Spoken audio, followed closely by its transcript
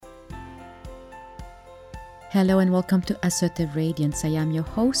Hello and welcome to Assertive Radiance. I am your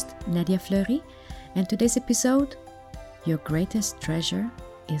host, Nadia Fleury, and today's episode, Your Greatest Treasure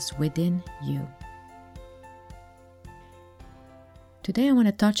is Within You. Today I want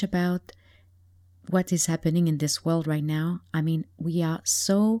to touch about what is happening in this world right now. We are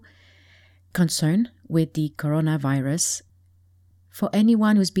so concerned with the coronavirus. For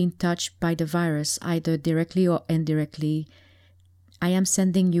anyone who's been touched by the virus, either directly or indirectly, I am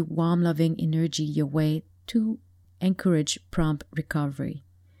sending you warm, loving energy your way to encourage prompt recovery.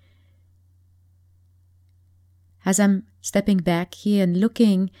 As I'm stepping back here and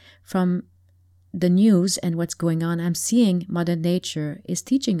looking from the news and what's going on, I'm seeing Mother Nature is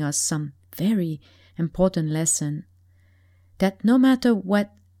teaching us some very important lesson. That no matter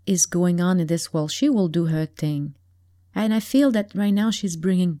what is going on in this world, she will do her thing. And I feel that right now she's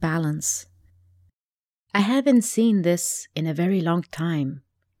bringing balance. I haven't seen this in a very long time.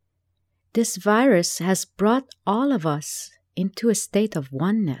 This virus has brought all of us into a state of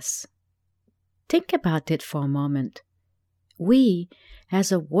oneness. Think about it for a moment. We,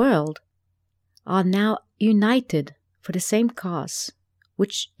 as a world, are now united for the same cause,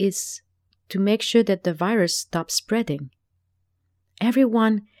 which is to make sure that the virus stops spreading.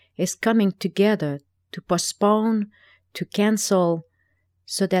 Everyone is coming together to postpone, to cancel,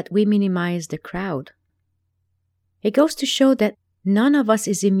 so that we minimize the crowd. It goes to show that none of us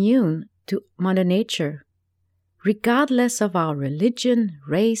is immune to Mother Nature, regardless of our religion,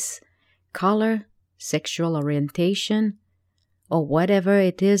 race, color, sexual orientation, or whatever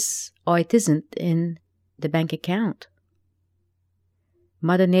it is or it isn't in the bank account.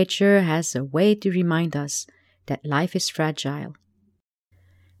 Mother Nature has a way to remind us that life is fragile.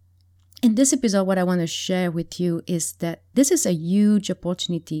 In this episode, what I want to share with you is that this is a huge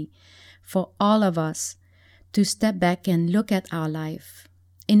opportunity for all of us to step back and look at our life.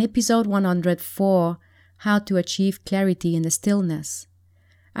 In episode 104, How to Achieve Clarity in the Stillness,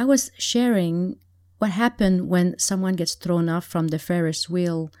 I was sharing what happened when someone gets thrown off from the Ferris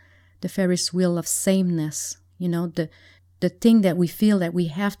wheel of sameness, the thing that we feel that we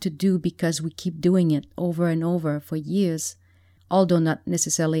have to do because we keep doing it over and over for years, although not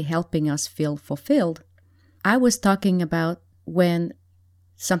necessarily helping us feel fulfilled. I was talking about when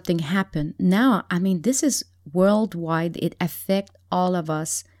something happened. Now, this is worldwide. It affects all of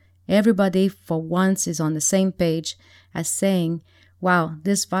us. Everybody for once is on the same page as saying, wow,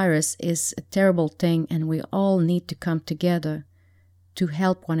 this virus is a terrible thing and we all need to come together to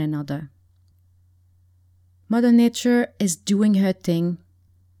help one another. Mother Nature is doing her thing.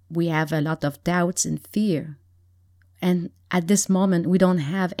 We have a lot of doubts and fear. And at this moment, we don't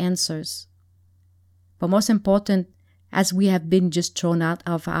have answers. But most important, as we have been just thrown out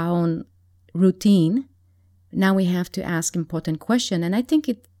of our own routine, now we have to ask important questions. And I think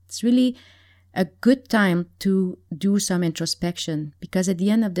it's really a good time to do some introspection, because at the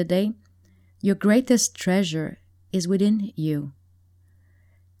end of the day, your greatest treasure is within you.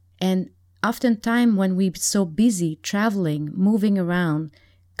 And oftentimes when we're so busy traveling, moving around,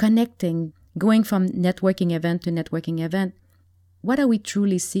 connecting, going from networking event to networking event, what are we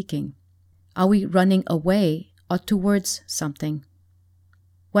truly seeking? Are we running away or towards something?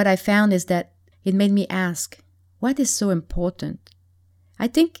 What I found is that it made me ask, what is so important? I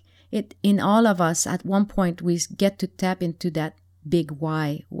think in all of us, at one point, we get to tap into that big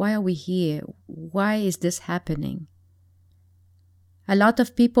why. Why are we here? Why is this happening? A lot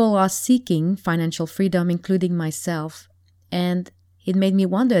of people are seeking financial freedom, including myself. And it made me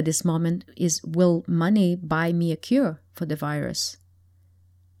wonder at this moment will money buy me a cure for the virus?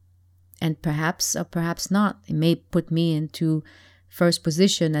 And perhaps or perhaps not. It may put me into first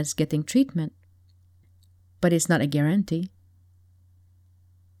position as getting treatment. But it's not a guarantee.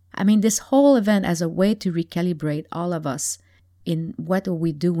 This whole event as a way to recalibrate all of us in what are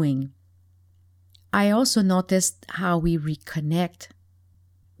we doing. I also noticed how we reconnect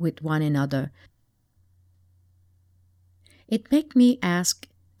with one another. It made me ask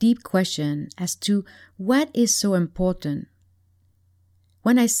deep questions as to what is so important.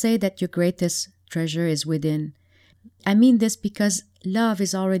 When I say that your greatest treasure is within, I mean this because love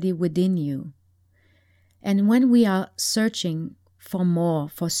is already within you. And when we are searching for more,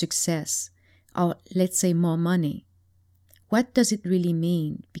 for success, or let's say more money, what does it really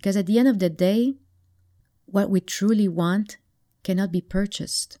mean? Because at the end of the day, what we truly want cannot be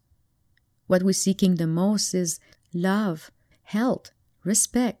purchased. What we're seeking the most is love, health,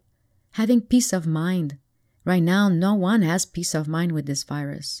 respect, having peace of mind. Right now, no one has peace of mind with this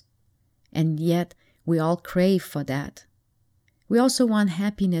virus. And yet, we all crave for that. We also want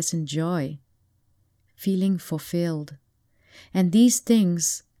happiness and joy, feeling fulfilled. And these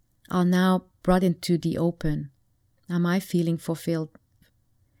things are now brought into the open? Am I feeling fulfilled?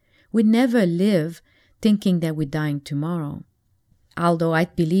 We never live thinking that we're dying tomorrow. Although I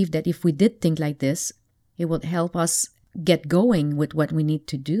believe that if we did think like this, it would help us get going with what we need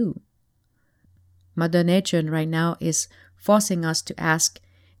to do. Mother Nature right now is forcing us to ask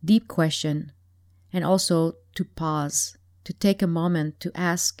deep questions and also to pause, to take a moment to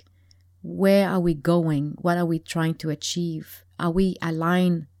ask, where are we going? What are we trying to achieve? Are we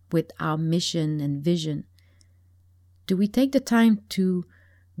aligned with our mission and vision? Do we take the time to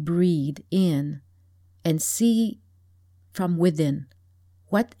breathe in and see from within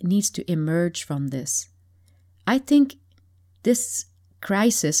what needs to emerge from this? I think this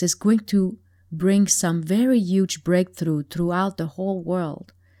crisis is going to bring some very huge breakthrough throughout the whole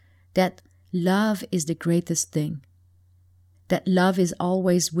world, that love is the greatest thing, that love is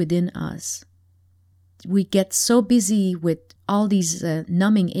always within us. We get so busy with all these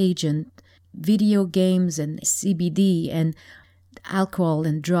numbing agents, video games and CBD and alcohol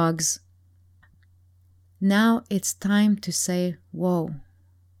and drugs. Now it's time to say, whoa,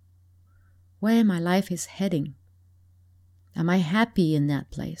 where my life is heading? Am I happy in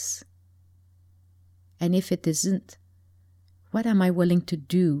that place? And if it isn't, what am I willing to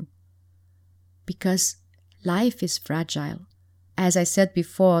do? Because life is fragile. As I said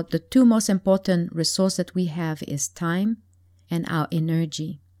before, the two most important resources that we have is time and our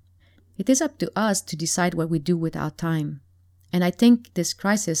energy. It is up to us to decide what we do with our time. And I think this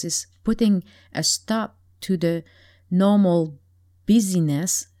crisis is putting a stop to the normal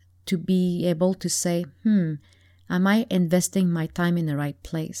busyness to be able to say, am I investing my time in the right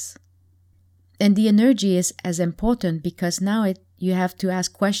place? And the energy is as important because now you have to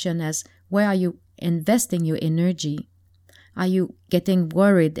ask questions as, where are you investing your energy? Are you getting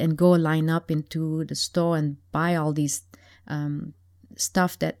worried and go line up into the store and buy all these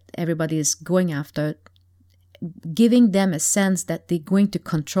stuff that everybody is going after, giving them a sense that they're going to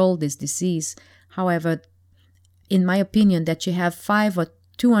control this disease? However, in my opinion, that you have 5 or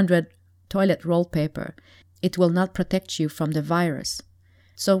 200 toilet roll paper, it will not protect you from the virus.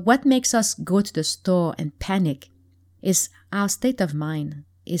 So what makes us go to the store and panic is our state of mind,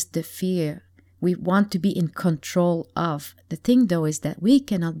 is the fear. We want to be in control of. The thing though is that we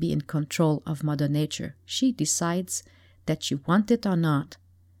cannot be in control of Mother Nature. She decides that you want it or not.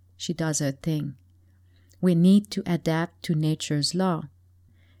 She does her thing. We need to adapt to nature's law.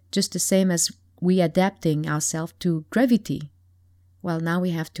 Just the same as we adapting ourselves to gravity. Well, now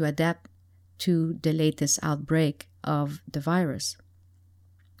we have to adapt to the latest outbreak of the virus.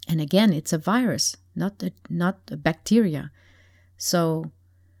 And again, it's a virus, not a bacteria. So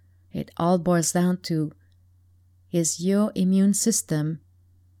it all boils down to, is your immune system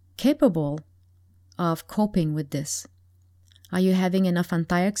capable of coping with this? Are you having enough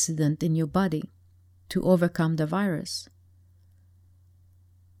antioxidant in your body to overcome the virus?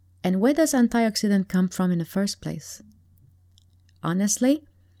 And where does antioxidant come from in the first place? Honestly,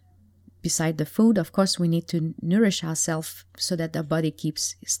 beside the food, of course, we need to nourish ourselves so that the body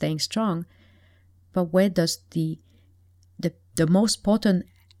keeps staying strong. But where does the most potent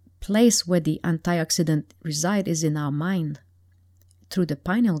place where the antioxidant reside is in our mind, through the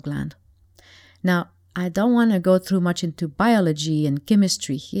pineal gland. Now, I don't want to go through much into biology and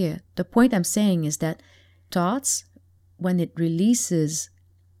chemistry here. The point I'm saying is that thoughts, when it releases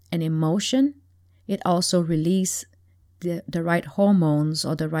an emotion, it also releases the right hormones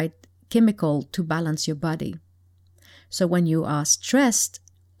or the right chemical to balance your body. So when you are stressed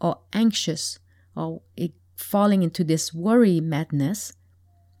or anxious or falling into this worry madness,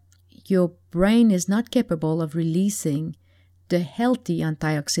 your brain is not capable of releasing the healthy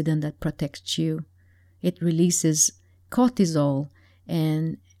antioxidant that protects you. It releases cortisol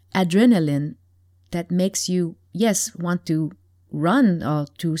and adrenaline that makes you, want to run or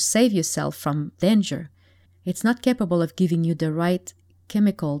to save yourself from danger. It's not capable of giving you the right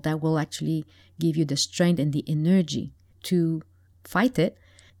chemical that will actually give you the strength and the energy to fight it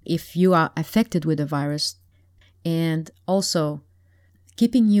if you are affected with the virus. And also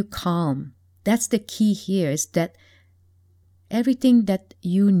keeping you calm. That's the key here, is that everything that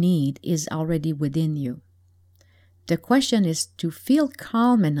you need is already within you. The question is to feel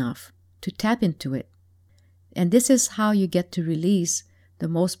calm enough to tap into it. And this is how you get to release the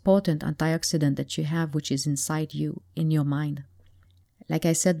most potent antioxidant that you have, which is inside you, in your mind. Like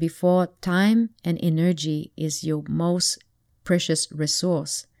I said before, time and energy is your most precious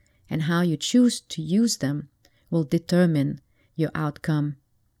resource, and how you choose to use them will determine your outcome.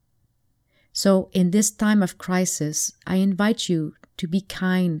 So in this time of crisis, I invite you to be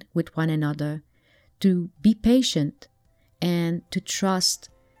kind with one another, to be patient, and to trust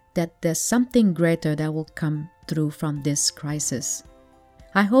that there's something greater that will come through from this crisis.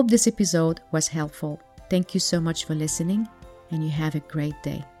 I hope this episode was helpful. Thank you so much for listening, and you have a great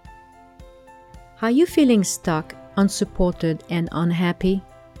day. Are you feeling stuck, unsupported, and unhappy?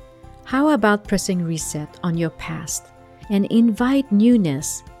 How about pressing reset on your past and invite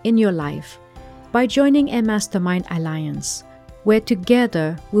newness in your life by joining a Mastermind Alliance, where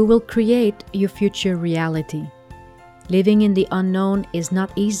together we will create your future reality. Living in the unknown is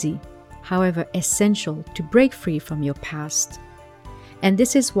not easy, however essential to break free from your past. And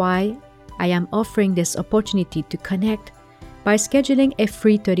this is why I am offering this opportunity to connect by scheduling a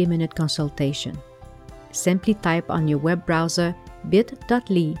free 30-minute consultation. Simply type on your web browser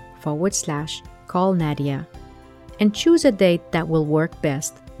bit.ly/call Nadia and choose a date that will work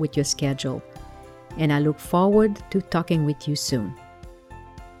best with your schedule. And I look forward to talking with you soon.